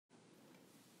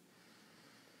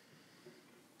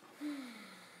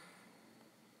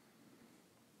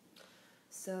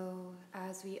So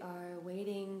as we are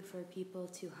waiting for people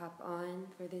to hop on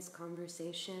for this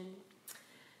conversation,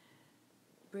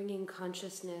 bringing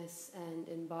consciousness and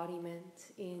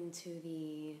embodiment into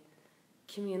the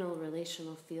communal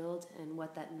relational field and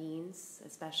what that means,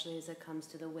 especially as it comes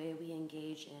to the way we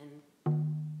engage in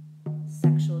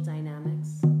sexual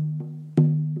dynamics.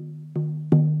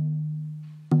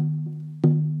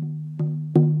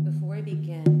 Before we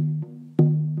begin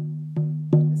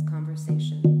this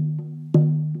conversation,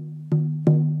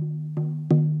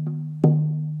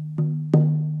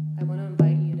 I want to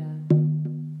invite you to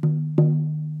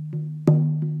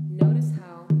notice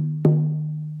how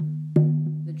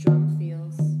the drum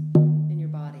feels in your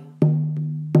body.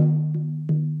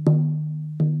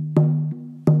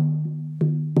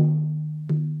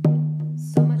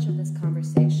 So much of this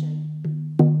conversation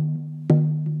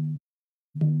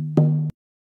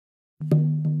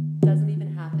doesn't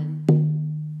even happen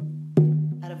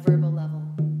at a verbal level.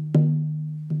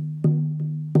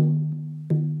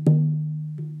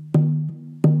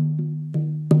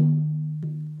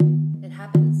 It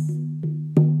happens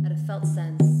at a felt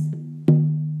sense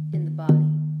in the body,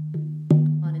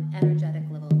 on an energetic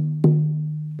level,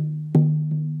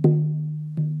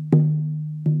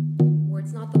 where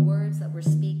it's not the words that we're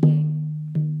speaking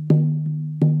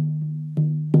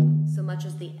so much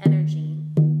as the energy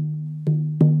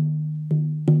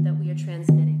that we are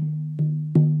transmitting.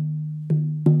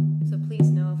 So please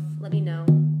let me know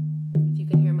if you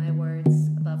can hear my words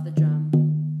above the drum.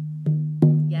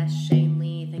 Yes, Shane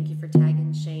Lee, thank you for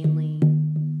tagging Shane Lee.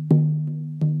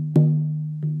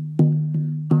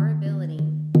 Our ability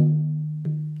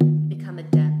to become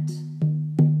adept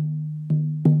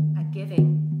at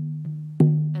giving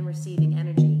and receiving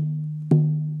energy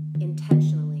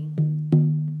intentionally,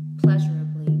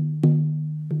 pleasurably,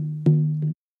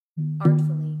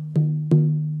 artfully,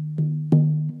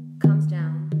 comes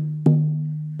down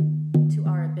to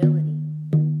our ability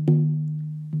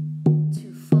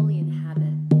to fully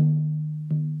inhabit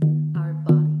our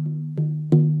body.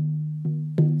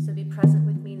 So be present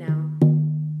with me now.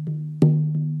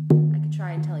 I could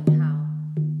try and tell you how,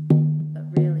 but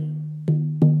really,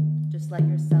 just let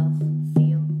yourself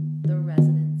feel the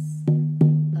resonance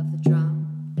of the drum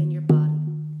in your body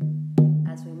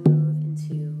as we move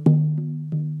into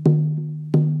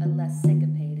a less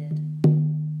syncopated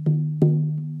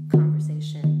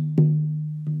conversation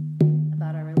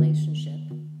about our relationship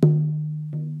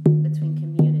between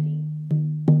community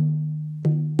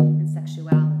and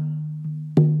sexuality.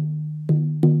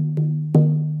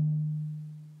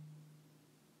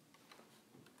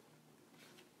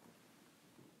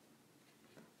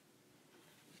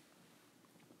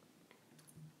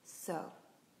 So,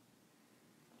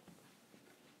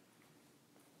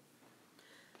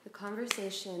 the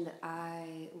conversation that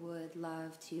I would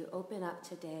love to open up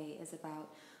today is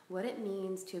about what it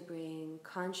means to bring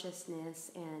consciousness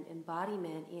and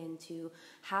embodiment into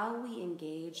how we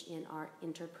engage in our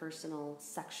interpersonal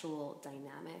sexual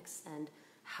dynamics and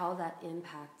how that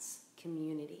impacts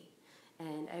community.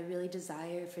 And I really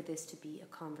desire for this to be a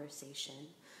conversation.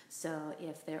 So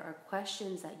if there are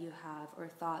questions that you have or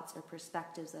thoughts or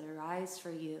perspectives that arise for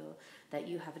you that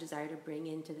you have a desire to bring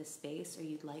into the space or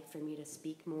you'd like for me to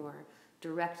speak more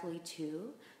directly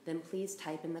to, then please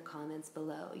type in the comments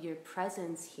below. Your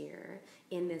presence here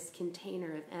in this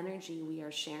container of energy we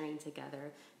are sharing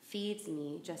together feeds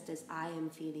me just as I am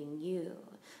feeding you.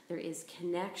 There is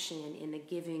connection in the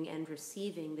giving and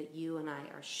receiving that you and I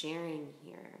are sharing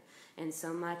here. And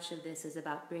so much of this is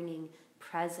about bringing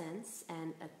presence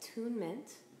and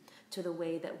attunement to the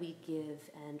way that we give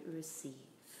and receive.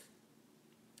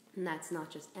 And that's not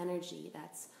just energy,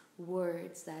 that's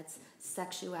words, that's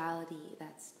sexuality,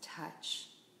 that's touch.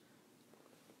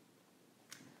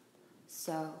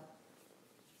 So,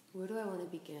 where do I want to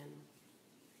begin?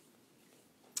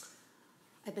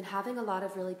 I've been having a lot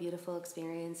of really beautiful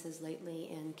experiences lately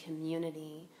in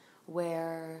community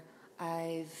where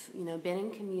I've been in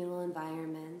communal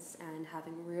environments and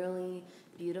having really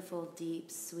beautiful, deep,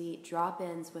 sweet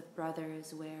drop-ins with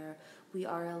brothers where we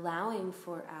are allowing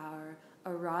for our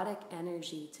erotic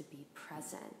energy to be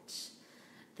present.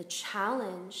 The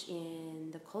challenge in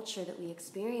the culture that we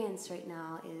experience right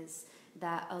now is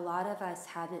that a lot of us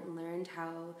haven't learned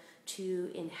how to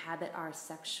inhabit our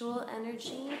sexual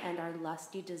energy and our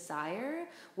lusty desire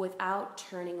without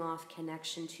turning off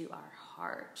connection to our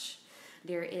heart.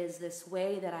 there is this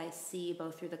way that I see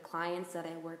both through the clients that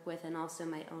I work with and also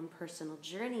my own personal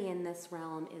journey in this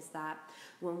realm is that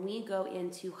when we go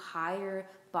into higher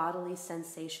bodily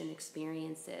sensation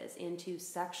experiences, into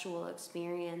sexual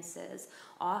experiences,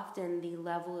 often the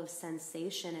level of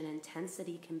sensation and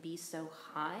intensity can be so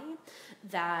high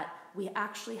that we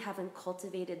actually haven't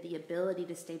cultivated the ability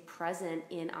to stay present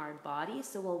in our body.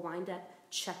 So we'll wind up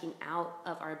checking out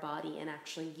of our body and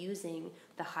actually using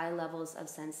the high levels of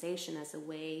sensation as a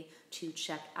way to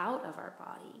check out of our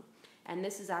body. And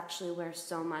this is actually where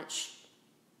so much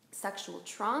sexual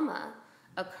trauma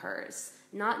occurs,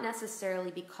 not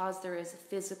necessarily because there is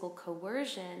physical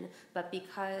coercion, but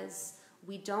because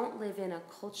we don't live in a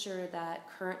culture that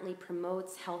currently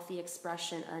promotes healthy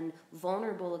expression and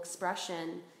vulnerable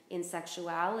expression in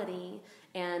sexuality.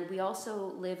 And we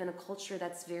also live in a culture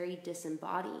that's very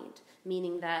disembodied,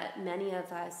 meaning that many of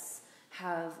us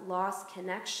have lost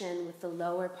connection with the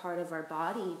lower part of our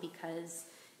body because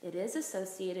it is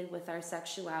associated with our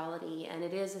sexuality and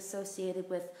it is associated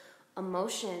with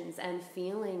emotions and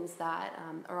feelings that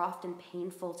are often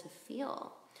painful to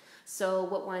feel. So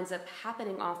what winds up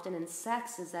happening often in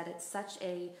sex is that it's such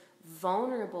a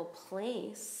vulnerable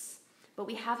place, but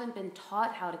we haven't been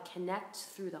taught how to connect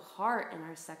through the heart in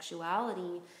our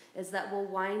sexuality, is that we'll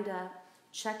wind up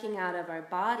checking out of our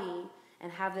body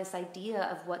and have this idea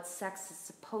of what sex is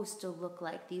supposed to look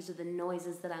like. These are the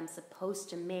noises that I'm supposed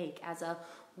to make. As a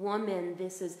woman,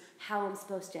 this is how I'm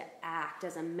supposed to act.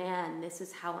 As a man, this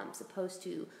is how I'm supposed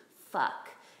to fuck.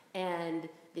 And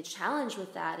the challenge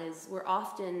with that is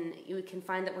you can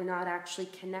find that we're not actually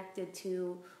connected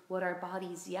to what our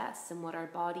bodies yes and what our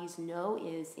bodies know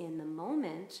is in the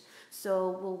moment.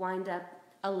 So we'll wind up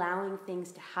allowing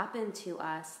things to happen to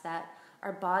us that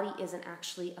our body isn't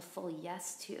actually a full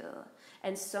yes to.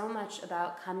 And so much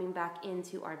about coming back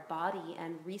into our body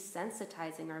and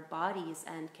resensitizing our bodies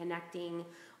and connecting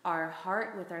our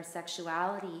heart with our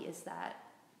sexuality is that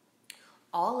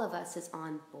all of us is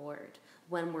on board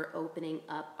when we're opening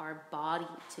up our body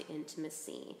to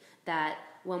intimacy. That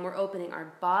when we're opening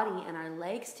our body and our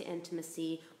legs to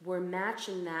intimacy, we're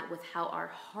matching that with how our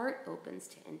heart opens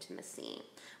to intimacy,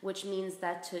 which means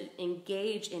that to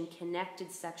engage in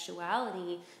connected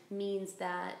sexuality means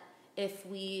that if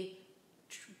we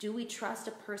trust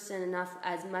a person enough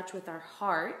as much with our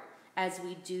heart as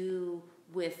we do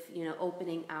with,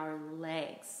 opening our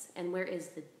legs, and where is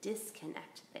the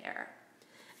disconnect there?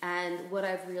 And what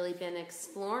I've really been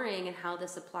exploring and how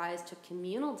this applies to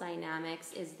communal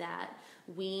dynamics is that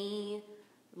we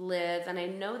live, and I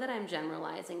know that I'm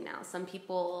generalizing now. Some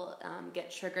people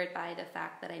get triggered by the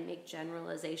fact that I make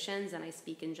generalizations, and I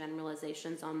speak in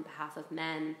generalizations on behalf of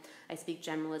men. I speak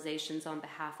generalizations on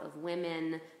behalf of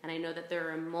women, and I know that there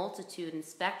are a multitude and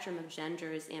spectrum of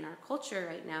genders in our culture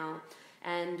right now.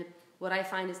 And what I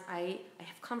find is I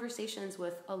have conversations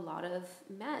with a lot of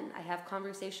men. I have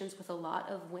conversations with a lot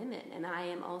of women. And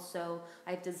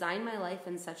I've designed my life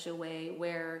in such a way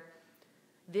where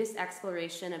this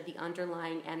exploration of the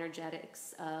underlying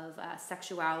energetics of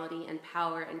sexuality and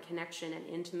power and connection and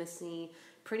intimacy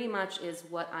pretty much is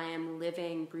what I am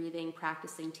living, breathing,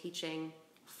 practicing, teaching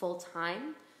full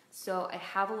time. So I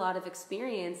have a lot of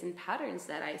experience in patterns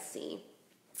that I see.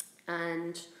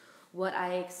 And what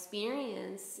I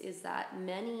experience is that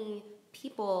many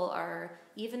people are,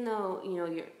 even though,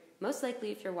 you're most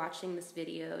likely if you're watching this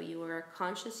video, you are a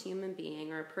conscious human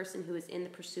being or a person who is in the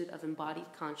pursuit of embodied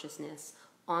consciousness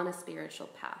on a spiritual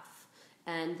path.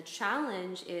 And the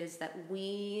challenge is that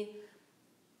we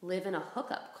live in a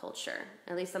hookup culture.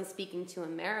 At least I'm speaking to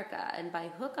America. And by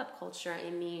hookup culture, I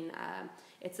mean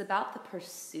it's about the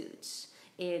pursuit.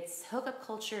 Hookup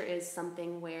culture is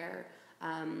something where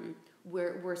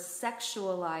we're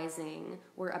sexualizing,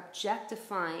 we're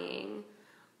objectifying,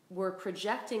 we're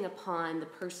projecting upon the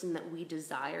person that we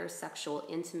desire sexual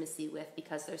intimacy with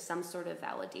because there's some sort of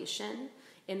validation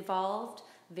involved.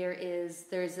 There's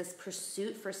this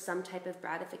pursuit for some type of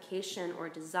gratification or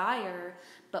desire,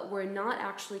 but we're not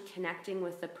actually connecting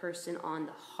with the person on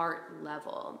the heart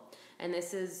level. And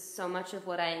this is so much of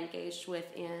what I engaged with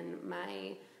in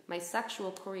my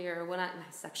sexual career,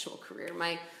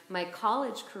 my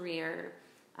college career.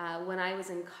 When I was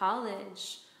in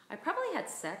college, I probably had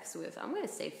sex with, I'm going to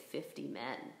say 50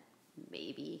 men,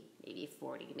 maybe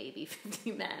 40, maybe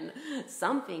 50 men,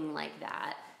 something like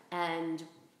that. And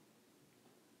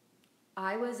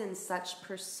I was in such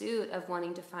pursuit of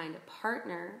wanting to find a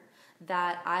partner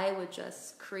that I would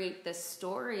just create this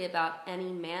story about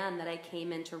any man that I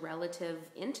came into relative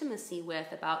intimacy with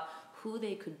about who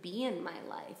they could be in my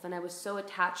life. And I was so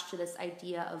attached to this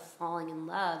idea of falling in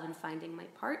love and finding my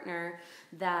partner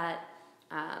that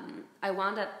I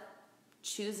wound up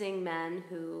choosing men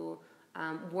who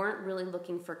weren't really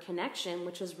looking for connection,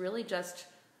 which was really just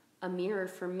a mirror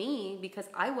for me, because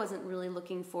I wasn't really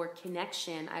looking for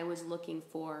connection. I was looking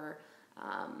for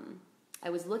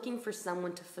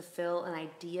someone to fulfill an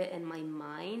idea in my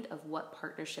mind of what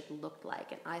partnership looked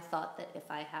like. And I thought that if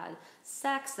I had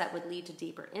sex, that would lead to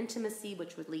deeper intimacy,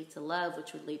 which would lead to love,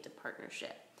 which would lead to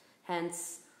partnership.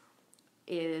 Hence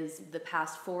is the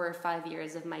past 4 or 5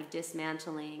 years of my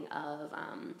dismantling of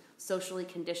socially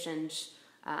conditioned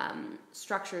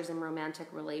structures in romantic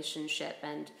relationship,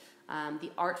 and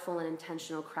the artful and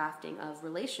intentional crafting of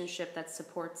relationship that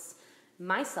supports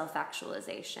my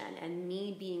self-actualization and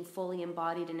me being fully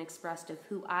embodied and expressed of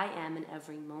who I am in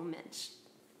every moment.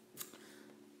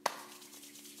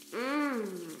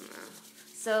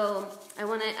 So I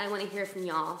want to hear from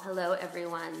y'all. Hello,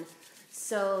 everyone.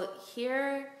 So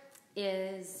here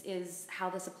is how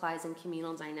this applies in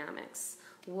communal dynamics.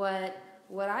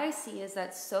 What I see is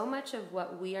that so much of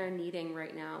what we are needing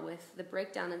right now, with the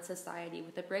breakdown in society,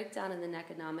 with the breakdown in the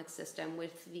economic system,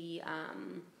 with the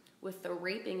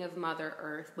raping of Mother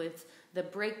Earth, with the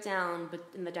breakdown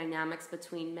in the dynamics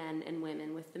between men and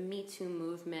women, with the Me Too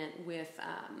movement, with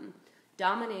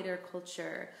dominator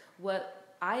culture,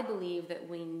 what I believe that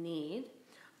we need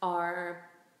are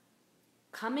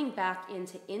coming back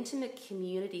into intimate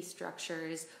community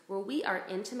structures where we are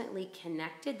intimately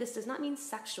connected. This does not mean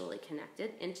sexually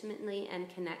connected. Intimately and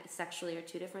sexually are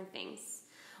two different things.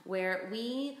 Where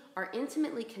we are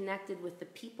intimately connected with the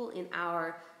people in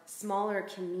our smaller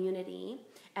community,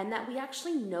 and that we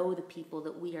actually know the people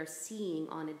that we are seeing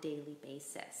on a daily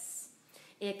basis.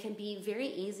 It can be very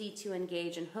easy to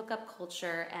engage in hookup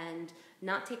culture and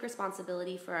not take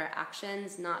responsibility for our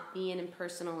actions, not be in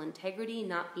personal integrity,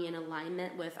 not be in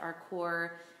alignment with our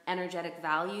core energetic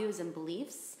values and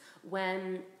beliefs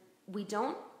when we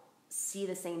don't see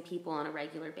the same people on a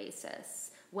regular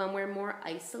basis. When we're more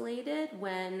isolated,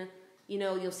 when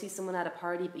you'll see someone at a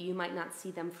party but you might not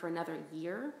see them for another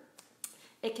year,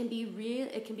 it can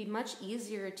be much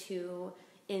easier to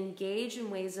engage in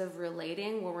ways of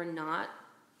relating where we're not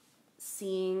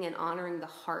seeing and honoring the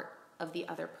heart of the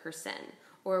other person,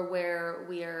 or where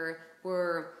we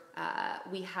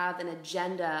have an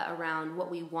agenda around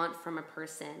what we want from a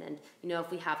person. And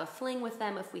if we have a fling with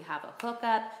them, if we have a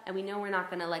hookup, and we know we're not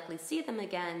going to likely see them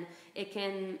again, it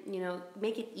can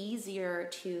make it easier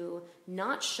to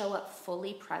not show up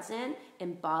fully present,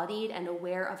 embodied, and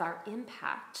aware of our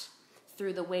impact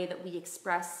through the way that we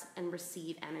express and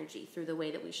receive energy, through the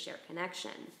way that we share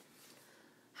connection.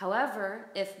 However,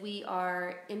 if we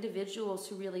are individuals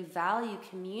who really value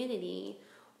community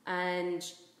and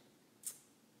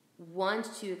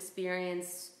want to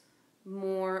experience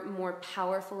more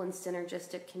powerful and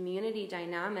synergistic community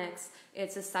dynamics,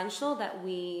 it's essential that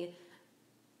we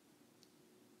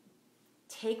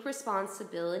take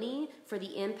responsibility for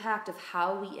the impact of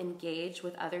how we engage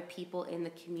with other people in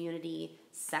the community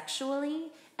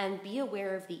sexually, and be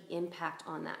aware of the impact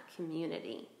on that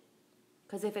community.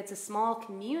 Because if it's a small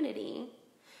community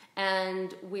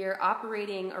and we're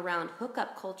operating around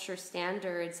hookup culture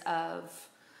standards of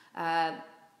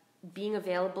being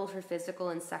available for physical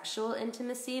and sexual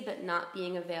intimacy, but not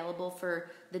being available for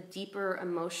the deeper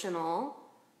emotional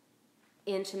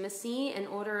intimacy, in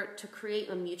order to create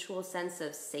a mutual sense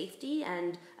of safety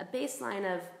and a baseline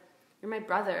of, you're my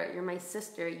brother, you're my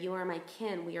sister, you are my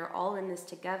kin, we are all in this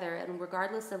together, and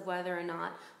regardless of whether or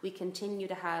not we continue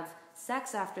to have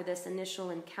sex after this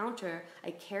initial encounter, I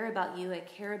care about you, I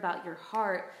care about your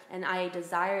heart, and I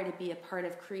desire to be a part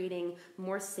of creating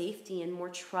more safety and more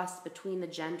trust between the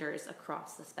genders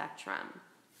across the spectrum.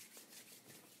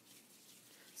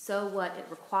 So what it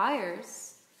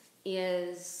requires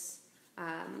is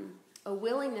a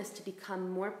willingness to become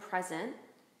more present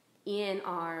in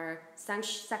our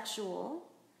sexual,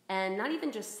 and not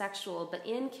even just sexual, but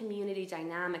in community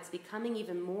dynamics, becoming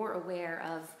even more aware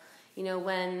of,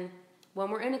 when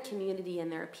we're in a community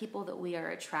and there are people that we are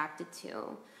attracted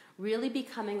to, really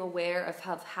becoming aware of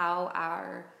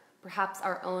how perhaps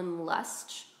our own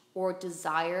lust or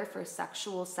desire for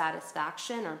sexual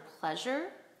satisfaction or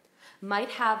pleasure might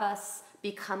have us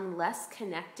become less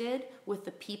connected with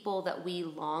the people that we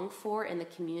long for in the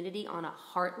community on a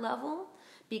heart level.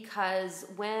 Because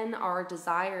when our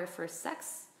desire for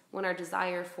sex, when our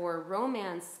desire for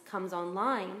romance comes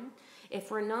online,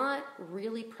 if we're not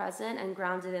really present and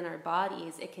grounded in our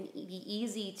bodies, it can be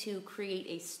easy to create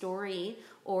a story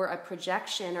or a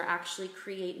projection, or actually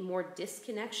create more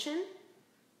disconnection.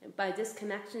 By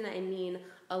disconnection, I mean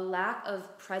a lack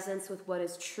of presence with what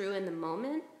is true in the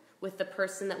moment, with the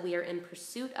person that we are in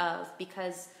pursuit of,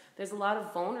 because there's a lot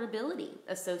of vulnerability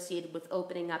associated with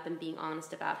opening up and being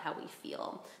honest about how we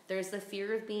feel. There's the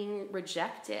fear of being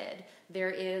rejected.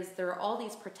 There are all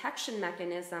these protection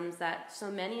mechanisms that so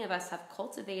many of us have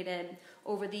cultivated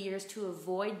over the years to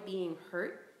avoid being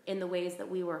hurt in the ways that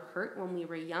we were hurt when we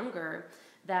were younger,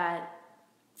 that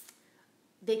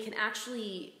they can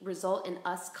actually result in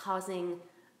us causing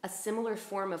a similar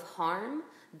form of harm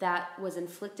that was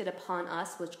inflicted upon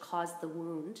us, which caused the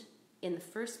wound in the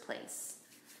first place.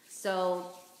 So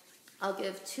I'll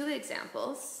give 2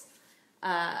 examples.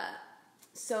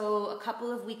 So a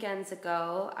couple of weekends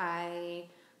ago, I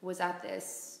was at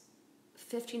this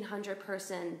 1,500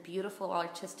 person beautiful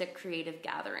artistic creative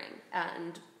gathering,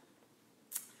 and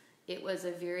it was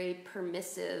a very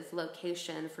permissive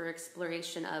location for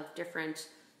exploration of different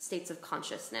states of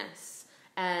consciousness.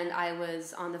 And I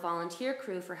was on the volunteer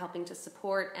crew for helping to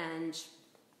support and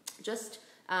just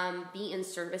be in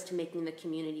service to making sure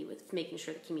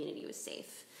the community was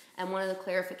safe. And one of the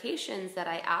clarifications that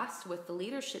I asked with the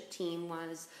leadership team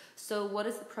was, so what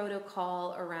is the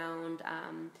protocol around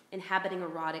inhabiting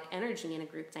erotic energy in a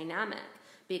group dynamic?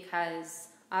 Because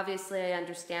obviously I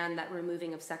understand that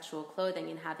removing of sexual clothing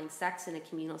and having sex in a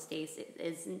communal space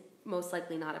is most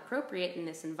likely not appropriate in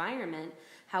this environment.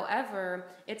 However,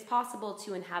 it's possible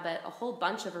to inhabit a whole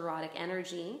bunch of erotic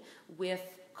energy with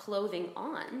clothing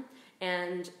on.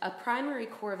 And a primary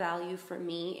core value for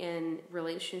me in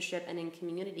relationship and in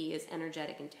community is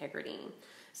energetic integrity.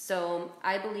 So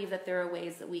I believe that there are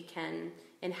ways that we can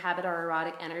inhabit our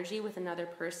erotic energy with another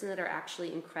person that are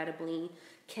actually incredibly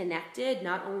connected,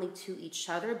 not only to each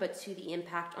other, but to the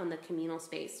impact on the communal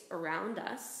space around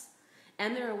us.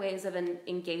 And there are ways of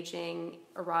engaging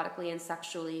erotically and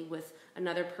sexually with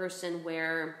another person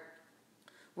where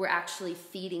we're actually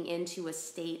feeding into a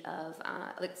state of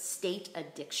state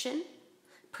addiction,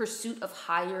 pursuit of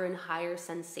higher and higher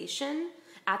sensation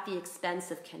at the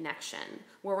expense of connection,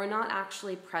 where we're not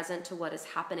actually present to what is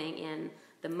happening in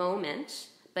the moment,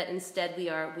 but instead we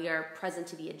are present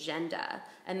to the agenda.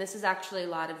 And this is actually a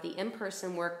lot of the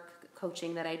in-person work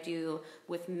coaching that I do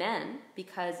with men,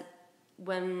 because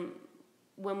when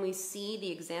we see the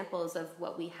examples of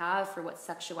what we have for what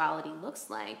sexuality looks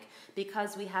like,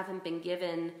 because we haven't been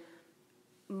given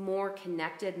more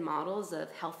connected models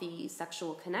of healthy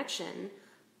sexual connection,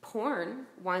 porn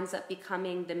winds up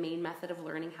becoming the main method of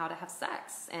learning how to have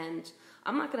sex. And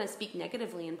I'm not going to speak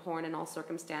negatively in porn in all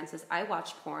circumstances. I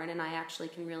watch porn and I actually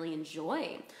can really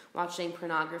enjoy watching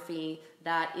pornography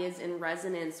that is in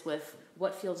resonance with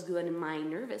what feels good in my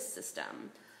nervous system.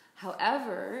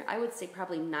 However, I would say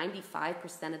probably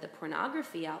 95% of the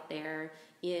pornography out there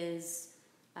is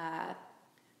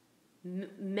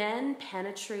men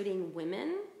penetrating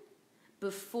women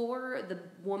before the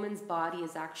woman's body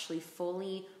is actually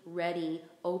fully ready,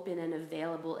 open, and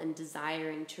available and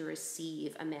desiring to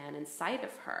receive a man inside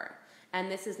of her.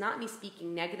 And this is not me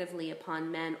speaking negatively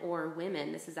upon men or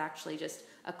women. This is actually just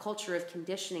a culture of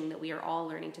conditioning that we are all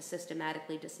learning to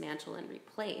systematically dismantle and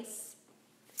replace.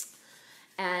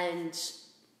 And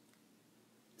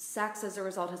sex, as a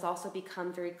result, has also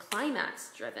become very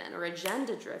climax-driven or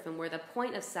agenda-driven, where the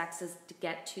point of sex is to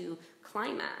get to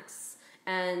climax.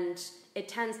 And it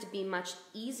tends to be much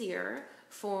easier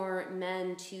for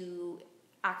men to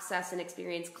access and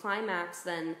experience climax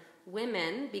than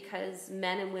women, because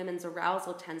men and women's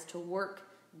arousal tends to work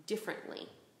differently.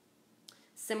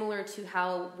 Similar to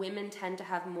how women tend to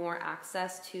have more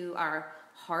access to our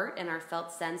heart and our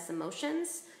felt sense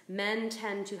emotions, men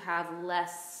tend to have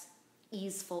less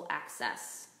easeful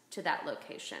access to that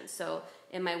location. So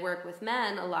in my work with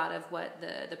men, a lot of what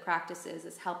the practice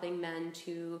is helping men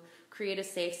to create a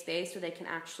safe space where they can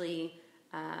actually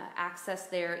access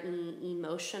their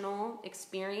emotional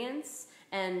experience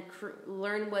and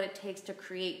learn what it takes to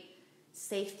create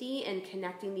safety and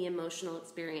connecting the emotional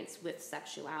experience with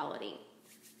sexuality.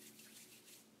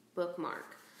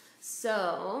 Bookmark.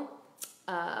 So,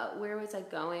 where was I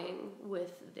going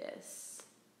with this?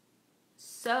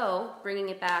 So, bringing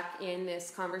it back in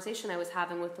this conversation I was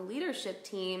having with the leadership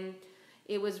team,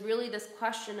 it was really this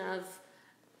question of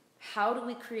how do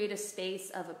we create a space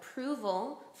of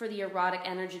approval for the erotic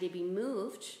energy to be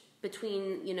moved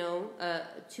between,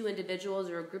 two individuals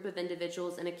or a group of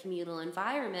individuals in a communal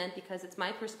environment, because it's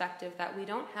my perspective that we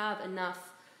don't have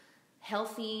enough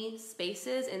healthy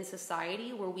spaces in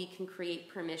society where we can create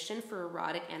permission for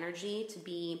erotic energy to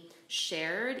be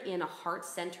shared in a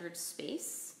heart-centered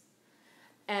space.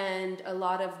 And a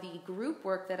lot of the group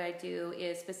work that I do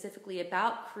is specifically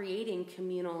about creating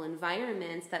communal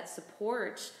environments that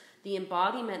support the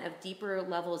embodiment of deeper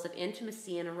levels of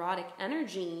intimacy and erotic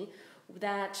energy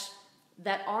that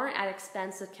aren't at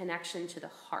expense of connection to the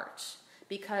heart.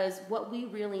 because what we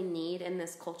really need in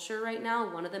this culture right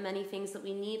now, one of the many things that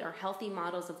we need are healthy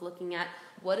models of looking at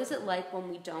what is it like when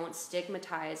we don't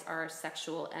stigmatize our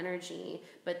sexual energy,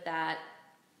 but that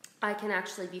I can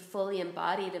actually be fully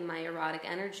embodied in my erotic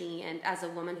energy. And as a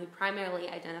woman who primarily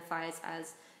identifies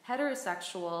as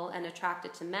heterosexual and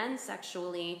attracted to men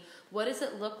sexually, what does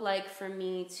it look like for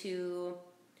me to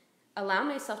allow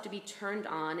myself to be turned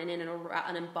on and in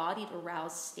an embodied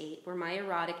aroused state where my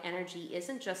erotic energy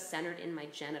isn't just centered in my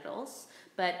genitals,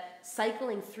 but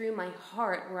cycling through my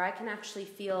heart, where I can actually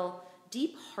feel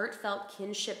deep, heartfelt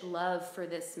kinship love for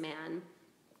this man,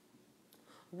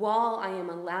 while I am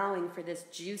allowing for this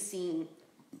juicy,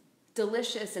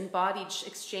 delicious, embodied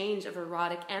exchange of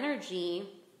erotic energy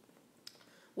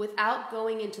without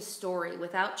going into story,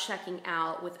 without checking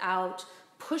out, without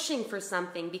pushing for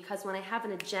something. Because when I have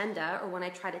an agenda or when I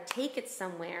try to take it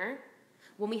somewhere,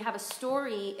 when we have a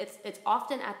story, it's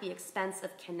often at the expense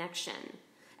of connection.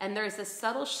 And there's this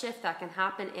subtle shift that can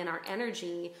happen in our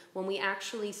energy when we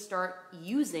actually start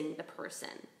using the person.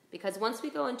 Because once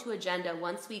we go into agenda,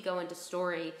 once we go into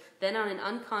story, then on an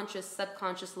unconscious,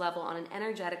 subconscious level, on an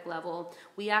energetic level,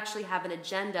 we actually have an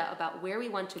agenda about where we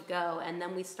want to go, and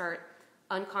then we start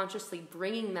unconsciously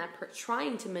bringing that,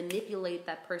 trying to manipulate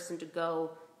that person to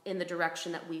go in the direction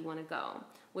that we want to go,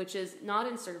 which is not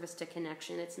in service to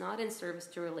connection. It's not in service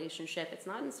to relationship. It's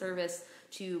not in service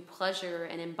to pleasure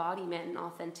and embodiment and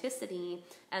authenticity.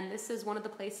 And this is one of the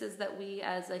places that we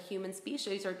as a human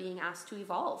species are being asked to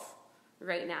evolve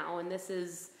right now. And this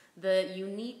is the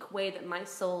unique way that my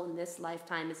soul in this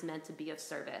lifetime is meant to be of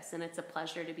service. And it's a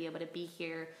pleasure to be able to be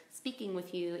here speaking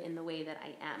with you in the way that I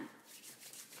am.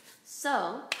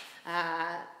 So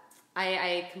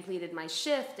I completed my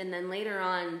shift, and then later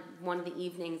on, one of the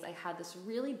evenings, I had this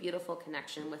really beautiful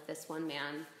connection with this one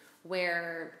man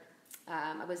where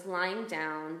I was lying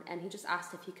down, and he just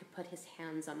asked if he could put his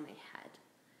hands on my head.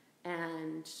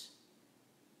 And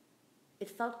it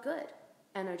felt good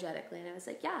energetically, and I was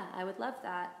like, yeah, I would love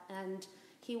that. And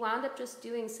he wound up just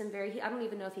doing some I don't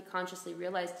even know if he consciously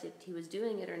realized if he was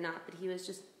doing it or not, but he was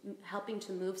just helping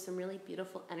to move some really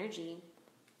beautiful energy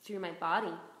through my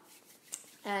body.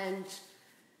 And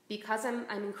because I'm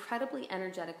incredibly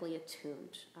energetically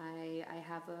attuned, I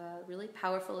have a really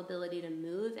powerful ability to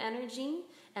move energy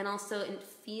and also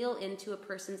feel into a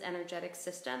person's energetic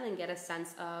system and get a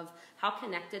sense of how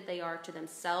connected they are to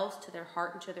themselves, to their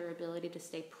heart, and to their ability to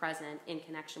stay present in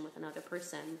connection with another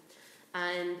person.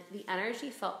 And the energy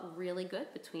felt really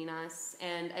good between us,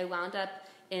 and I wound up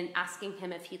in asking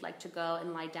him if he'd like to go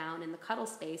and lie down in the cuddle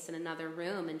space in another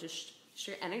room and just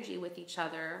share energy with each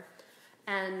other.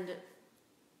 And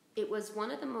it was one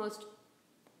of the most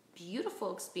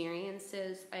beautiful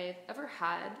experiences I've ever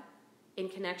had in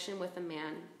connection with a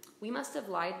man. We must have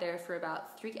lied there for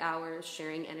about 3 hours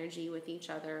sharing energy with each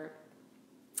other.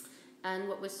 And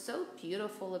what was so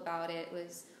beautiful about it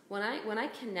was when I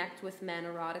connect with men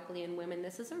erotically and women,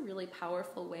 this is a really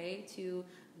powerful way to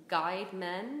guide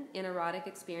men in erotic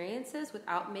experiences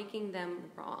without making them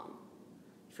wrong.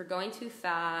 For going too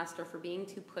fast or for being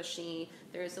too pushy,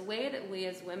 there's a way that we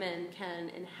as women can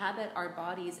inhabit our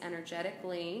bodies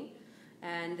energetically.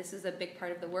 And this is a big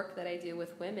part of the work that I do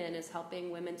with women, is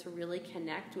helping women to really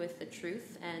connect with the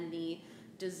truth and the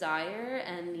desire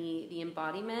and the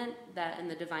embodiment that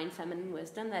and the divine feminine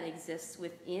wisdom that exists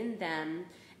within them,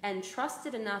 and trust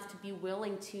it enough to be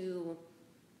willing to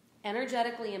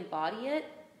energetically embody it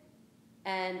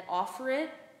and offer it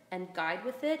and guide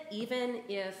with it, even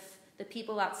if the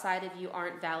people outside of you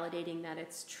aren't validating that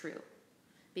it's true.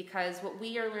 Because what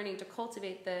we are learning to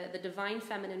cultivate, the divine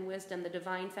feminine wisdom, the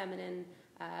divine feminine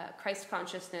Christ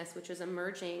consciousness, which is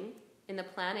emerging on the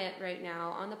planet right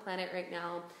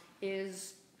now,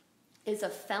 is a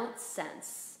felt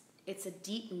sense. It's a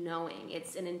deep knowing.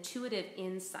 It's an intuitive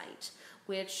insight,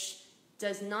 which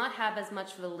does not have as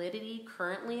much validity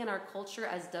currently in our culture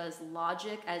as does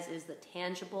logic, as is the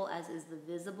tangible, as is the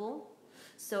visible.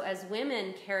 So as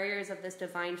women, carriers of this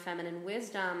divine feminine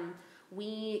wisdom,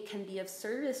 we can be of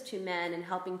service to men in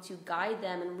helping to guide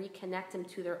them and reconnect them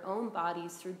to their own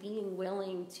bodies through being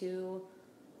willing to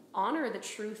honor the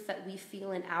truth that we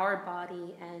feel in our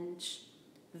body and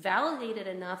validate it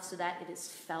enough so that it is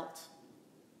felt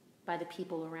by the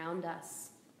people around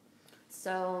us.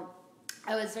 So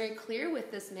I was very clear with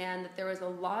this man that there was a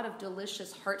lot of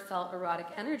delicious, heartfelt, erotic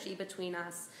energy between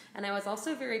us. And I was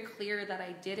also very clear that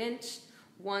I didn't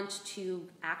want to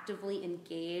actively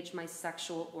engage my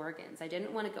sexual organs. I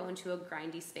didn't want to go into a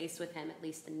grindy space with him, at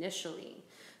least initially.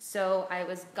 So I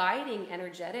was guiding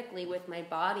energetically with my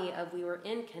body of we were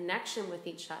in connection with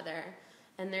each other.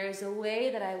 And there's a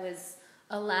way that I was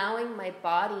allowing my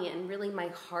body and really my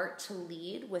heart to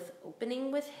lead with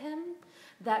opening with him,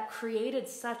 that created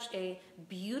such a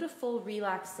beautiful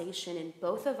relaxation in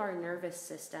both of our nervous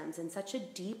systems and such a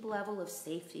deep level of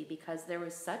safety, because there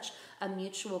was such a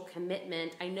mutual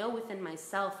commitment, I know within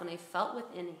myself and I felt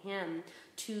within him,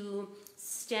 to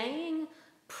staying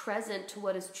present to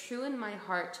what is true in my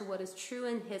heart, to what is true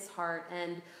in his heart,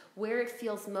 and where it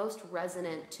feels most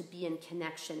resonant to be in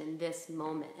connection in this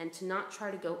moment, and to not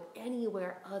try to go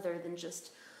anywhere other than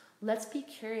just, let's be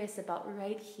curious about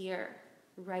right here,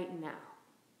 right now.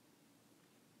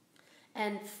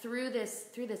 And through this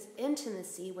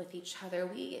intimacy with each other,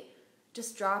 we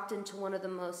just dropped into one of the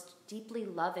most deeply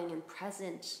loving and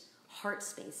present heart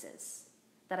spaces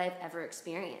that I've ever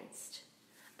experienced.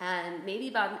 And maybe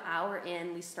about an hour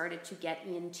in, we started to get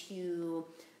into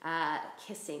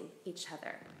kissing each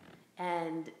other.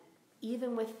 And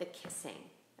even with the kissing,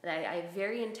 I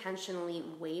very intentionally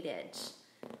waited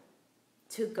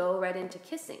to go right into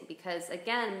kissing, because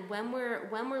again, when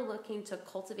we're looking to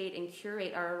cultivate and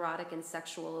curate our erotic and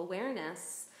sexual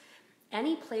awareness,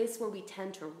 any place where we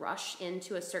tend to rush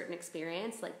into a certain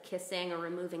experience, like kissing or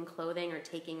removing clothing or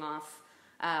taking off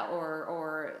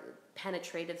or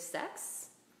penetrative sex,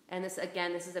 and this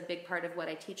is a big part of what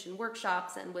I teach in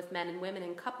workshops and with men and women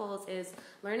and couples, is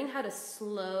learning how to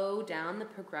slow down the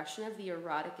progression of the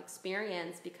erotic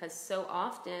experience, because so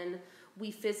often we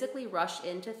physically rush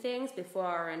into things before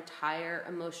our entire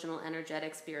emotional,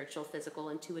 energetic, spiritual, physical,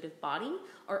 intuitive body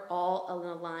are all an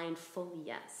aligned full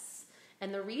yes.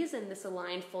 And the reason this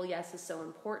aligned full yes is so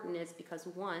important is because,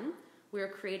 one, we're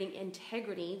creating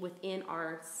integrity within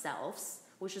ourselves,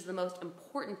 which is the most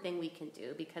important thing we can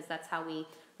do, because that's how we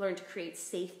learn to create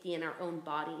safety in our own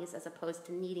bodies, as opposed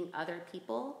to needing other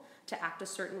people to act a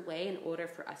certain way in order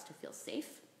for us to feel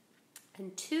safe.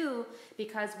 And two,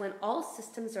 because when all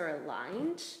systems are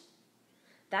aligned,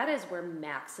 that is where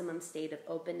maximum state of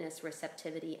openness,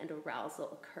 receptivity, and arousal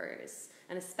occurs.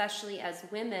 And especially as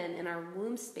women in our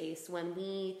womb space, when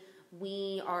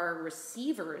we are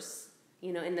receivers,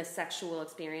 in the sexual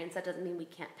experience, that doesn't mean we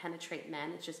can't penetrate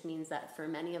men. It just means that for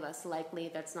many of us, likely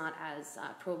that's not as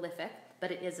prolific,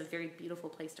 but it is a very beautiful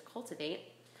place to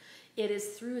cultivate. It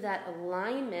is through that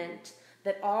alignment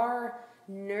that our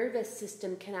nervous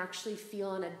system can actually feel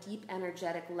on a deep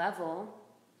energetic level,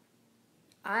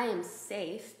 I am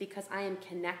safe because I am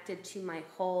connected to my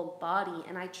whole body,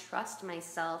 and I trust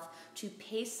myself to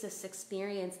pace this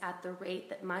experience at the rate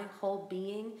that my whole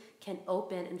being can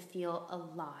open and feel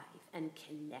alive and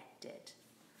connected.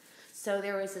 So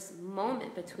there was this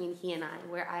moment between he and I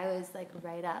where I was like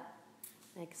right up,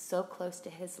 like so close to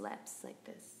his lips, like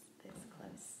this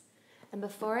close. And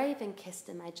before I even kissed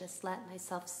him, I just let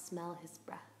myself smell his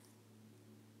breath.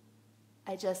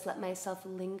 I just let myself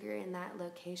linger in that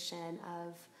location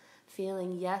of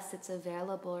feeling, yes, it's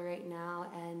available right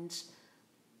now, and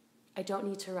I don't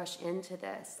need to rush into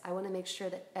this. I want to make sure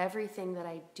that everything that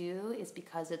I do is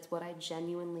because it's what I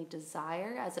genuinely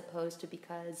desire, as opposed to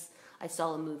because I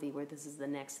saw a movie where this is the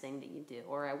next thing that you do,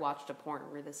 or I watched a porn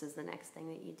where this is the next thing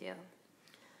that you do.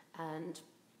 And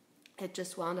it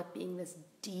just wound up being this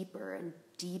deeper and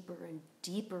deeper and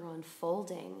deeper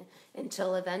unfolding,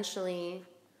 until eventually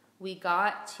we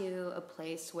got to a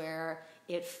place where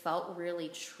it felt really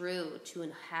true to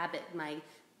inhabit my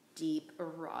deep,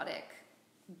 erotic,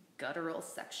 guttural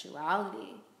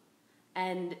sexuality.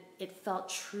 And it felt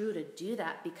true to do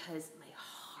that because my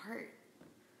heart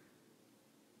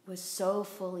was so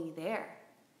fully there.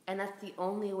 And that's the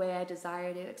only way I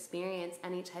desire to experience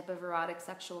any type of erotic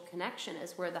sexual connection,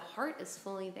 is where the heart is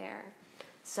fully there.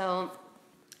 So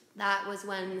that was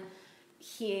when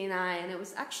he and I, and it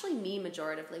was actually me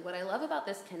majoritively. What I love about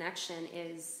this connection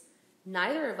is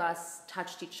neither of us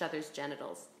touched each other's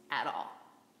genitals at all.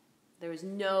 There was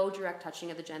no direct touching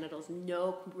of the genitals,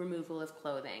 no removal of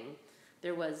clothing.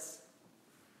 There was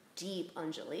deep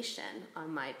undulation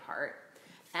on my part.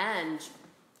 And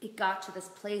it got to this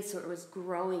place where it was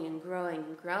growing and growing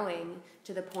and growing,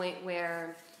 to the point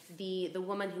where the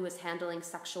woman who was handling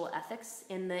sexual ethics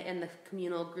in the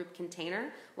communal group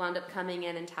container wound up coming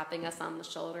in and tapping us on the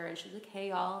shoulder, and she's like, "Hey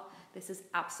y'all, this is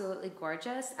absolutely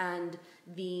gorgeous, and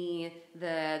the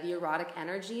erotic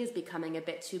energy is becoming a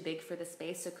bit too big for the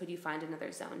space, so could you find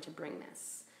another zone to bring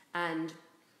this?" And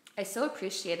I so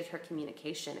appreciated her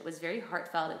communication. It was very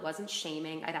heartfelt. It wasn't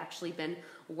shaming. I'd actually been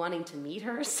wanting to meet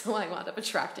her, so I wound up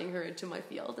attracting her into my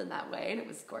field in that way, and it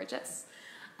was gorgeous.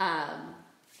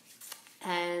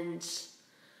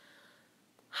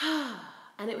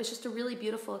 And it was just a really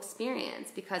beautiful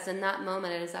experience, because in that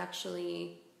moment it is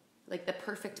actually like the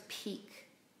perfect peak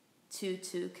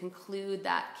to conclude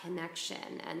that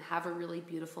connection and have a really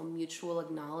beautiful mutual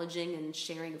acknowledging and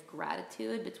sharing of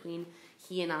gratitude between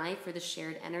he and I for the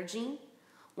shared energy.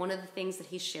 One of the things that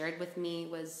he shared with me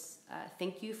was,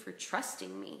 thank you for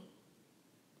trusting me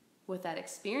with that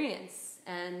experience.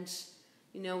 And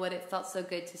you know what it felt so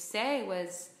good to say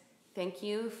was, thank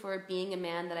you for being a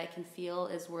man that I can feel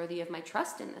is worthy of my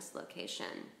trust in this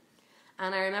location.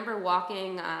 And I remember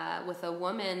walking with a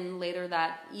woman later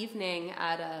that evening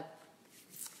at a,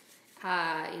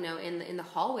 in the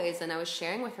hallways, and I was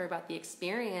sharing with her about the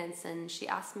experience, and she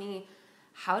asked me,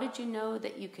 how did you know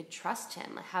that you could trust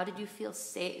him? Like, how did you feel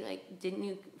safe? Like, didn't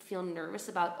you feel nervous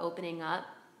about opening up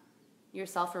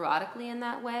yourself erotically in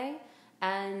that way?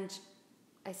 And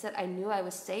I said, I knew I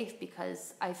was safe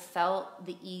because I felt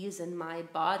the ease in my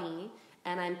body,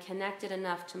 and I'm connected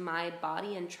enough to my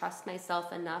body and trust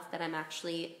myself enough that I'm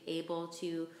actually able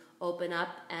to open up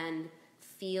and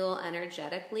feel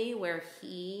energetically where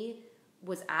he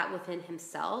was at within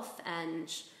himself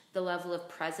and the level of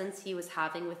presence he was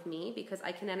having with me, because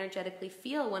I can energetically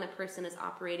feel when a person is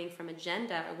operating from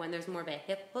agenda or when there's more of a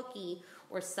hip hooky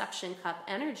or suction cup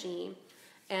energy.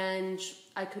 And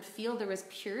I could feel there was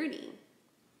purity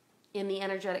in the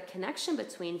energetic connection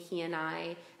between he and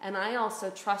I also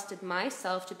trusted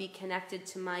myself to be connected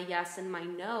to my yes and my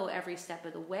no every step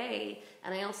of the way.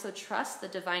 And I also trust the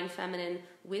divine feminine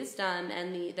wisdom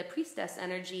and the priestess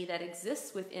energy that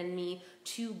exists within me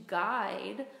to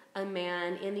guide a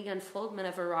man in the unfoldment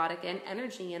of erotic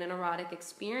energy and an erotic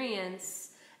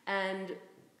experience. And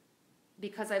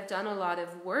because I've done a lot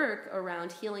of work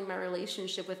around healing my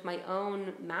relationship with my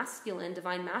own masculine,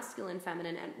 divine masculine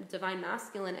feminine, and divine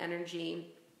masculine energy,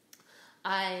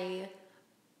 I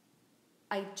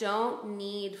don't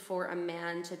need for a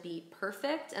man to be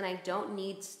perfect, and I don't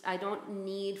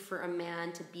need for a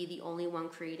man to be the only one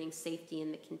creating safety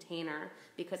in the container,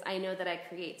 because I know that I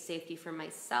create safety for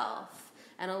myself.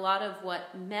 And a lot of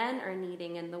what men are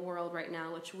needing in the world right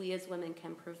now, which we as women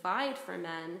can provide for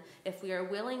men, if we are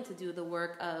willing to do the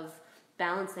work of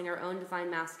balancing our own divine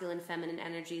masculine feminine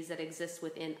energies that exist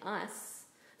within us,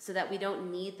 so that we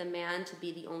don't need the man to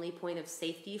be the only point of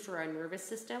safety for our nervous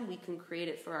system, we can create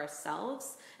it for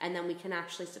ourselves, and then we can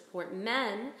actually support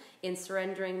men in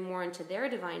surrendering more into their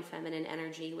divine feminine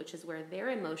energy, which is where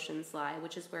their emotions lie,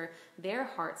 which is where their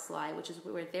hearts lie, which is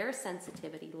where their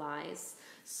sensitivity lies.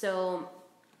 So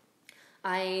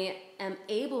I am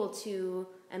able to,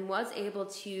 and was able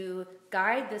to,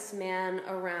 guide this man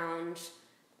around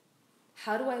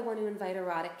how do I want to invite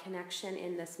erotic connection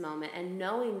in this moment, and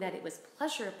knowing that it was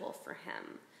pleasurable for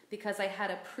him because I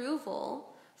had approval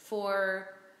for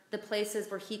the places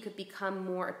where he could become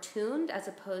more attuned, as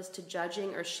opposed to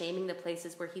judging or shaming the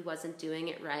places where he wasn't doing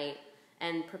it right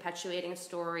and perpetuating a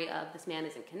story of this man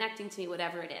isn't connecting to me,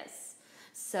 whatever it is.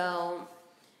 So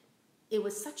it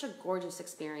was such a gorgeous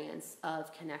experience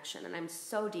of connection, and I'm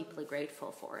so deeply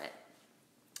grateful for it.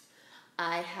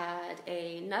 I had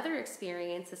another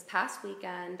experience this past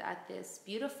weekend at this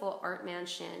beautiful art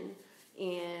mansion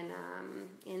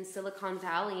in Silicon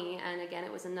Valley, and again,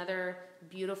 it was another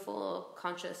beautiful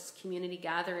conscious community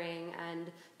gathering,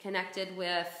 and connected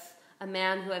with a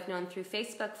man who I've known through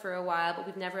Facebook for a while, but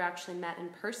we've never actually met in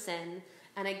person.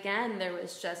 And again, there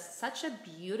was just such a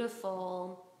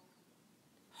beautiful,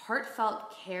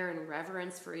 heartfelt care and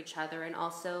reverence for each other, and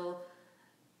also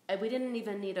we didn't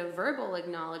even need a verbal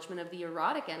acknowledgement of the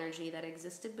erotic energy that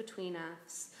existed between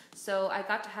us. So I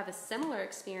got to have a similar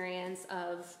experience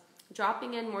of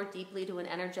dropping in more deeply to an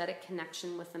energetic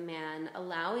connection with a man,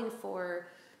 allowing for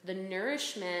the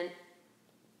nourishment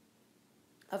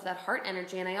of that heart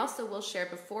energy. And I also will share,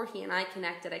 before he and I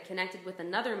connected with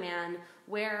another man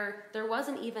where there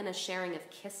wasn't even a sharing of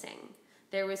kissing.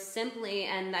 There was simply,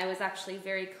 and I was actually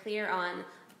very clear on,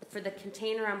 for the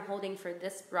container I'm holding for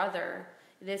this brother,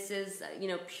 this is,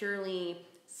 purely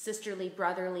sisterly,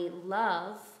 brotherly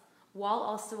love, while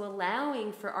also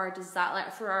allowing for our desire,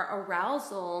 for our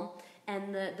arousal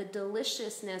and the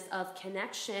deliciousness of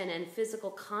connection and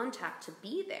physical contact to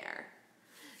be there.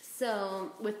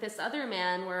 So with this other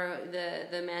man, where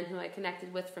the man who I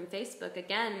connected with from Facebook,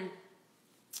 again,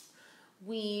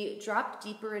 we dropped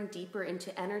deeper and deeper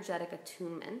into energetic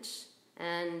attunement.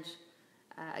 And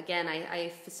again,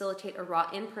 I facilitate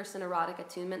in-person erotic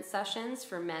attunement sessions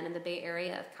for men in the Bay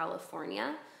Area of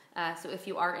California. So if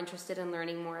you are interested in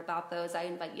learning more about those, I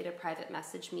invite you to private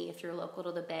message me if you're local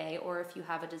to the Bay, or if you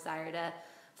have a desire to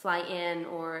fly in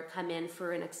or come in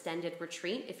for an extended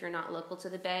retreat. If you're not local to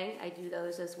the Bay, I do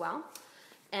those as well.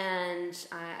 And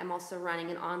I'm also running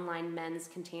an online men's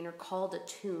container called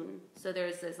Attune. So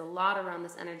there's a lot around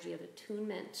this energy of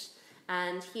attunement.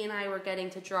 And he and I were getting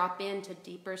to drop into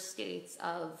deeper states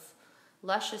of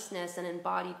lusciousness and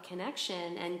embodied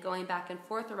connection, and going back and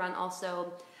forth around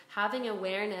also having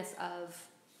awareness of,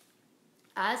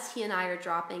 as he and I are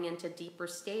dropping into deeper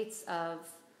states of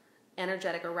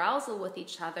energetic arousal with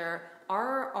each other,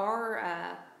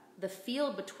 the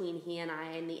field between he and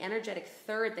I and the energetic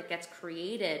third that gets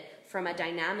created from a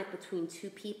dynamic between two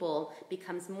people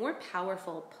becomes more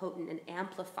powerful, potent, and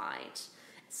amplified.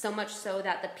 So much so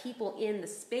that the people in the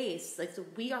space, like, so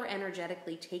we are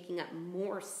energetically taking up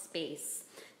more space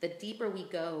the deeper we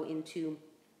go into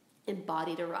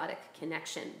embodied erotic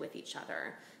connection with each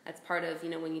other. That's part of,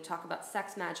 when you talk about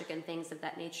sex magic and things of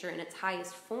that nature in its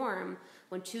highest form,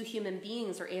 when two human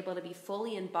beings are able to be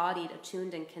fully embodied,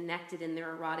 attuned, and connected in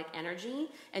their erotic energy,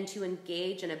 and to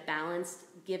engage in a balanced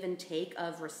give and take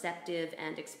of receptive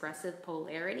and expressive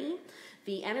polarity,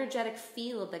 the energetic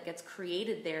field that gets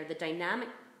created there, the dynamic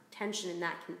tension in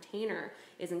that container,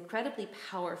 is incredibly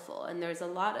powerful, and there's a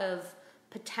lot of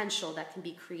potential that can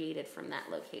be created from that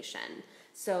location.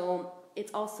 So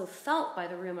it's also felt by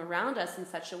the room around us in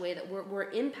such a way that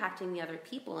we're impacting the other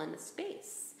people in the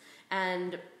space.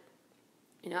 And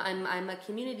I'm a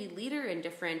community leader in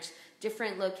different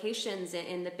locations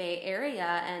in the Bay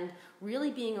Area, and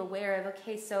really being aware of,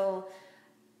 okay, so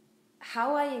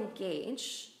how I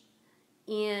engage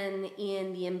in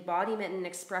the embodiment and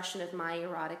expression of my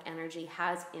erotic energy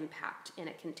has impact in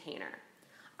a container.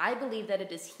 I believe that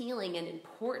it is healing and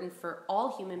important for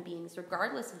all human beings,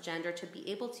 regardless of gender, to be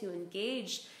able to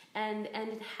engage and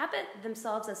inhabit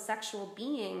themselves as sexual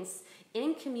beings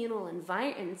in communal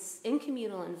environments,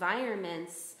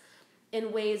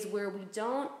 in ways where we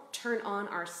don't turn on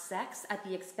our sex at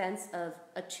the expense of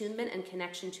attunement and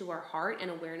connection to our heart and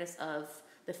awareness of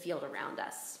the field around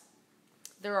us.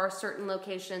 There are certain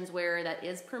locations where that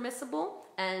is permissible,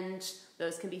 and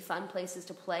those can be fun places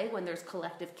to play when there's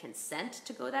collective consent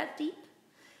to go that deep.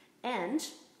 And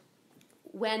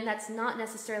when that's not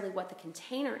necessarily what the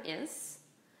container is,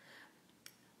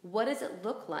 what does it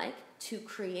look like to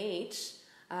create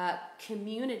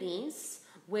communities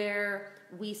where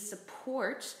we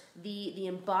support the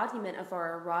embodiment of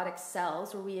our erotic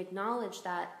selves, where we acknowledge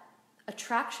that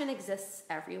attraction exists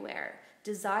everywhere,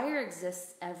 desire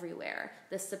exists everywhere.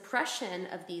 The suppression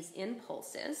of these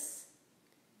impulses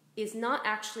is not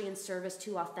actually in service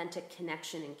to authentic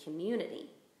connection and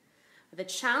community. The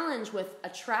challenge with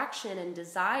attraction and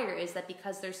desire is that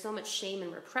because there's so much shame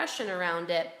and repression around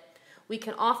it, we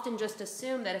can often just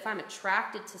assume that if I'm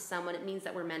attracted to someone, it means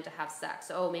that we're meant to have sex.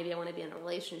 So, maybe I want to be in a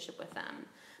relationship with them.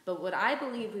 But what I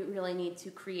believe we really need to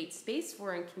create space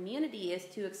for in community is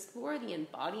to explore the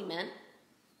embodiment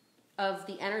of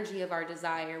the energy of our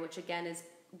desire, which again is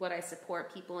what I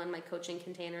support people in my coaching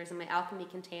containers and my alchemy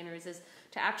containers, is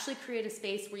to actually create a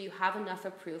space where you have enough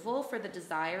approval for the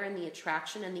desire and the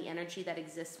attraction and the energy that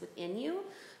exists within you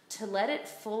to let it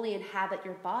fully inhabit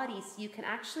your body, so you can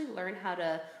actually learn how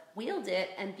to wield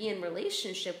it and be in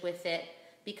relationship with it.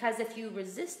 Because if you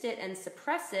resist it and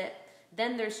suppress it,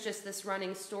 then there's just this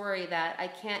running story that I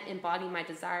can't embody my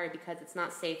desire because it's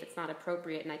not safe, it's not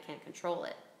appropriate, and I can't control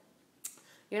it.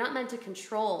 You're not meant to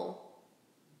control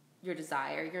your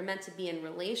desire. You're meant to be in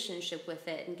relationship with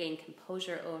it and gain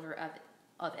composure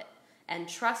of it. And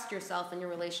trust yourself and your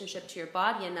relationship to your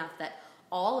body enough that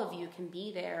all of you can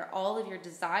be there. All of your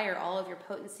desire, all of your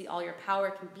potency, all your power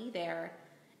can be there.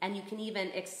 And you can even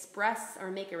express or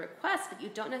make a request, but you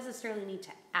don't necessarily need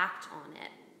to act on it.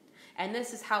 And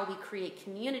this is how we create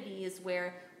communities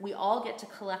where we all get to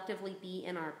collectively be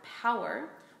in our power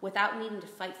without needing to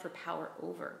fight for power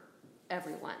over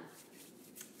everyone.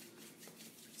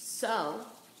 So,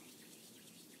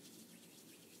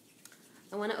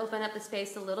 I want to open up the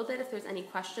space a little bit if there's any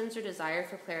questions or desire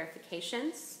for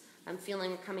clarifications. I'm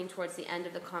feeling we're coming towards the end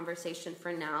of the conversation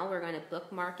for now. We're going to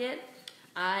bookmark it.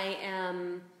 I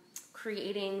am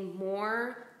creating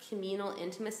more communal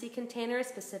intimacy containers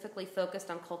specifically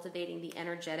focused on cultivating the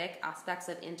energetic aspects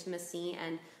of intimacy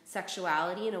and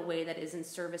sexuality in a way that is in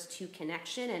service to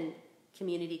connection and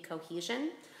community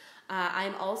cohesion.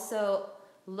 I'm also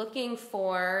looking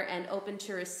for and open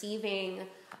to receiving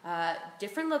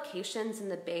different locations in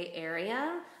the Bay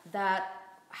Area that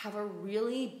have a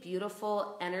really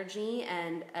beautiful energy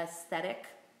and aesthetic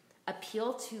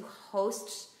appeal to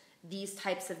host these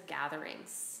types of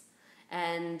gatherings.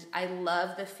 And I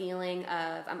love the feeling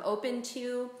of I'm open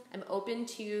to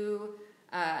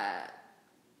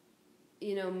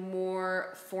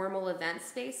more formal event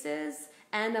spaces,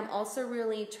 and I'm also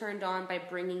really turned on by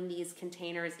bringing these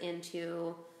containers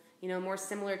into more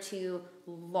similar to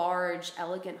large,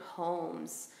 elegant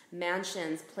homes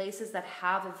mansions, places that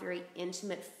have a very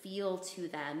intimate feel to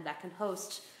them that can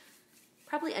host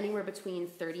probably anywhere between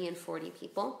 30 and 40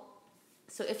 people.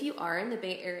 So if you are in the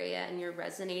Bay Area and you're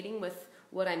resonating with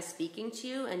what I'm speaking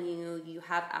to, and you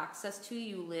have access to,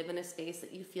 you live in a space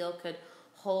that you feel could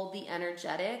hold the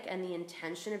energetic and the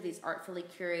intention of these artfully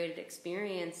curated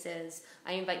experiences,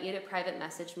 I invite you to private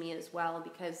message me as well,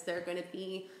 because they're going to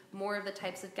be more of the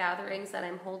types of gatherings that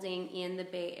I'm holding in the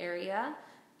Bay Area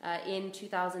in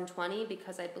 2020,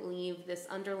 because I believe this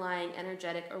underlying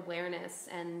energetic awareness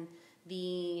and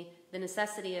the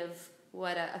necessity of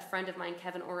what a friend of mine,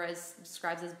 Kevin Orez,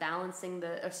 describes as balancing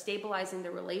or stabilizing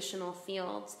the relational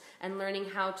fields and learning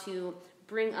how to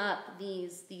bring up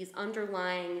these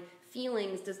underlying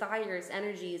feelings, desires,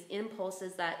 energies,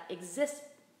 impulses that exist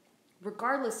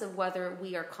regardless of whether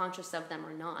we are conscious of them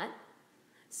or not.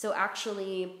 So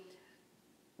actually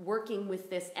working with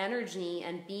this energy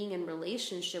and being in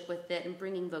relationship with it and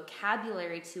bringing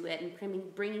vocabulary to it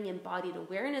and bringing embodied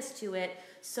awareness to it,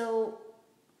 so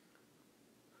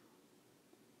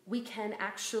we can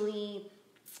actually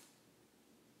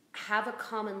have a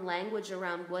common language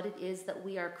around what it is that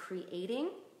we are creating,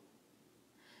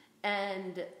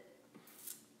 and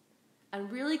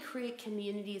really create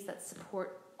communities that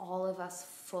support all of us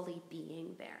fully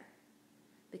being there.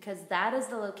 Because that is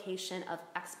the location of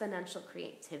exponential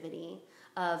creativity,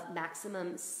 of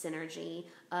maximum synergy,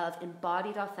 of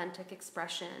embodied authentic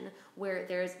expression, where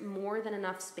there's more than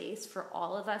enough space for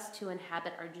all of us to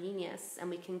inhabit our genius, and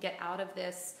we can get out of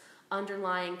this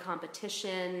underlying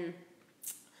competition,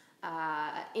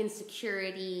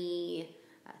 insecurity,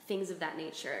 things of that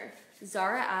nature.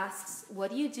 Zara asks,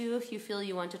 what do you do if you feel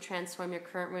you want to transform your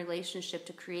current relationship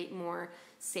to create more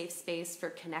safe space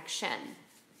for connection?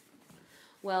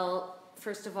 Well,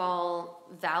 first of all,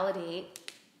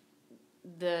 validate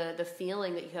the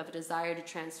feeling that you have a desire to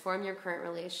transform your current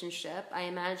relationship. I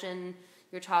imagine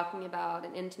you're talking about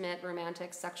an intimate,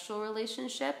 romantic, sexual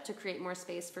relationship to create more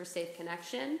space for safe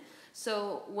connection.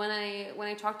 So when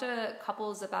I talk to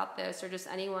couples about this, or just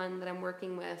anyone that I'm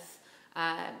working with,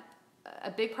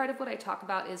 a big part of what I talk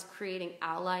about is creating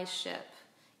allyship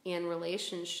in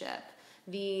relationship.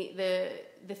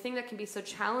 The thing that can be so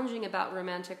challenging about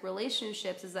romantic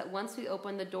relationships is that once we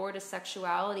open the door to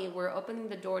sexuality, we're opening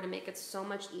the door to make it so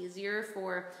much easier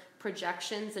for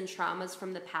projections and traumas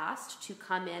from the past to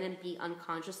come in and be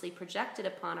unconsciously projected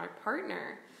upon our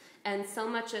partner. And so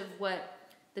much of what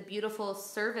the beautiful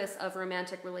service of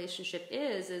romantic relationship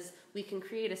is we can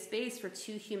create a space for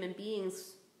two human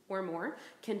beings or more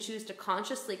can choose to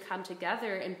consciously come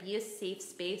together and be a safe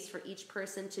space for each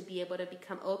person to be able to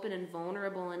become open and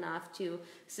vulnerable enough to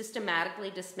systematically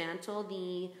dismantle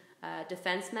the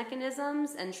defense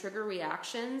mechanisms and trigger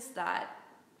reactions that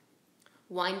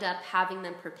wind up having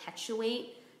them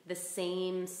perpetuate the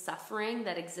same suffering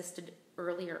that existed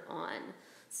earlier on.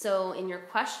 So in your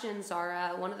question,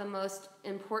 Zara, one of the most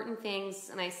important things,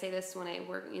 and I say this when I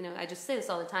work, I just say this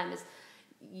all the time, is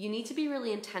you need to be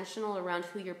really intentional around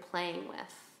who you're playing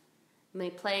with. I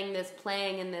mean, playing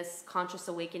in this conscious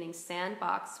awakening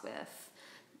sandbox with.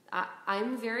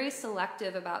 I'm very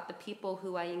selective about the people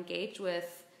who I engage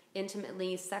with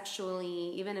intimately,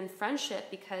 sexually, even in friendship,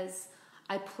 because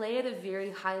I play at a very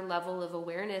high level of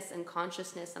awareness and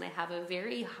consciousness, and I have a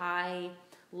very high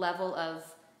level of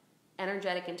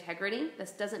energetic integrity.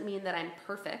 This doesn't mean that I'm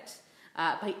perfect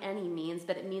by any means,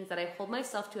 but it means that I hold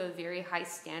myself to a very high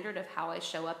standard of how I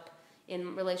show up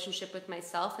in relationship with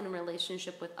myself and in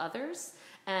relationship with others.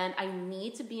 And I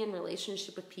need to be in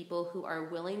relationship with people who are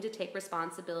willing to take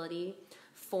responsibility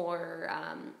for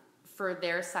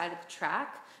their side of the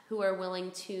track, who are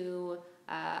willing to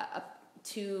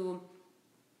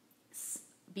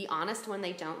be honest when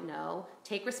they don't know,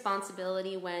 take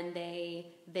responsibility when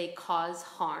they cause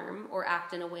harm or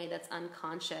act in a way that's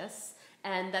unconscious,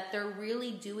 and that they're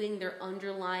really doing their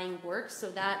underlying work,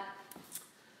 so that,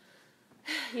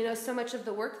 so much of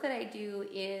the work that I do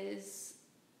is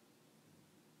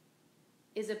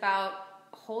about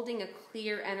holding a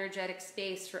clear energetic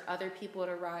space for other people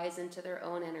to rise into their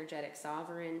own energetic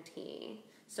sovereignty.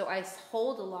 So I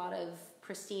hold a lot of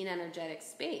pristine energetic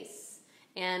space.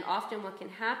 And often what can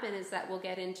happen is that we'll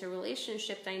get into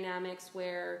relationship dynamics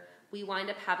where we wind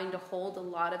up having to hold a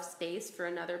lot of space for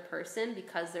another person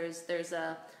because there's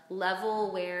a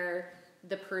level where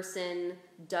the person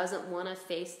doesn't want to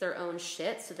face their own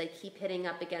shit, so they keep hitting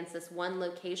up against this one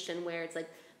location where it's like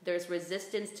there's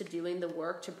resistance to doing the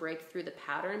work to break through the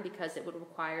pattern because it would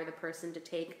require the person to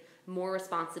take more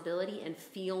responsibility and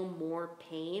feel more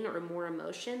pain or more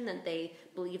emotion than they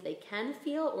believe they can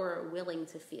feel or are willing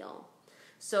to feel.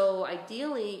 So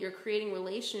ideally, you're creating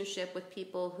relationship with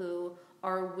people who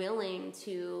are willing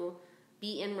to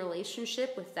be in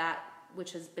relationship with that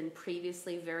which has been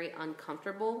previously very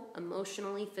uncomfortable,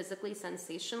 emotionally, physically,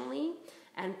 sensationally,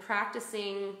 and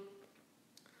practicing,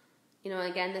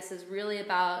 again, this is really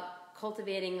about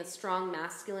cultivating the strong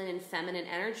masculine and feminine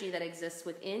energy that exists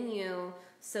within you,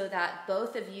 so that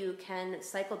both of you can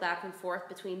cycle back and forth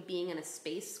between being in a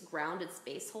grounded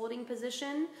space holding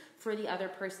position for the other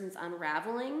person's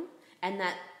unraveling, and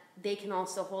that they can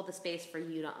also hold the space for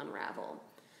you to unravel.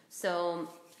 So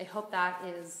I hope that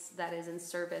is in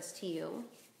service to you.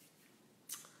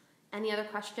 Any other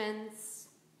questions?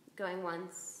 Going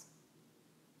once?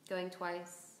 Going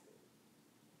twice?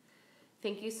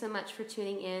 Thank you so much for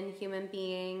tuning in, human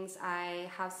beings. I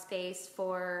have space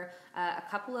for a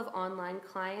couple of online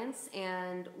clients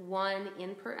and one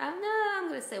I'm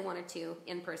going to say one or two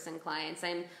in-person clients.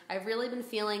 I've really been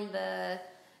feeling the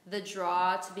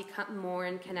draw to become more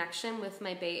in connection with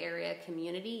my Bay Area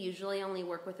community. Usually only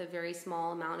work with a very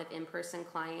small amount of in-person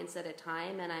clients at a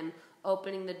time, and I'm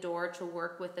opening the door to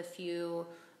work with a few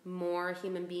more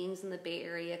human beings in the Bay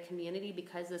Area community,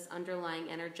 because this underlying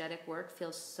energetic work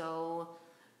feels so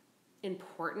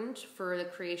important for the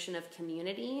creation of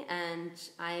community, and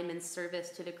I am in service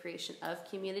to the creation of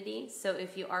community. So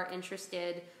if you are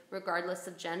interested, regardless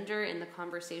of gender, in the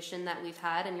conversation that we've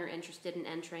had, and you're interested in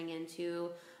entering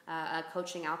into a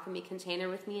coaching alchemy container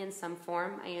with me in some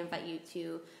form, I invite you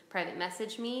to private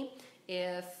message me.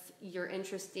 If you're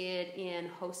interested in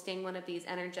hosting one of these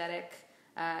energetic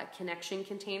connection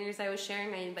containers I was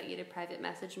sharing, I invite you to private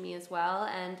message me as well.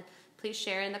 And please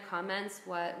share in the comments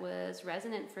what was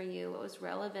resonant for you, what was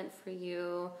relevant for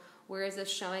you, where is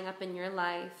this showing up in your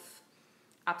life.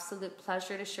 Absolute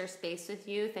pleasure to share space with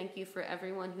you. Thank you for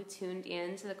everyone who tuned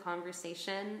in to the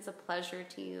conversation. It's a pleasure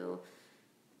to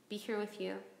be here with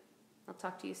you. I'll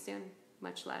talk to you soon.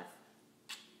 Much love.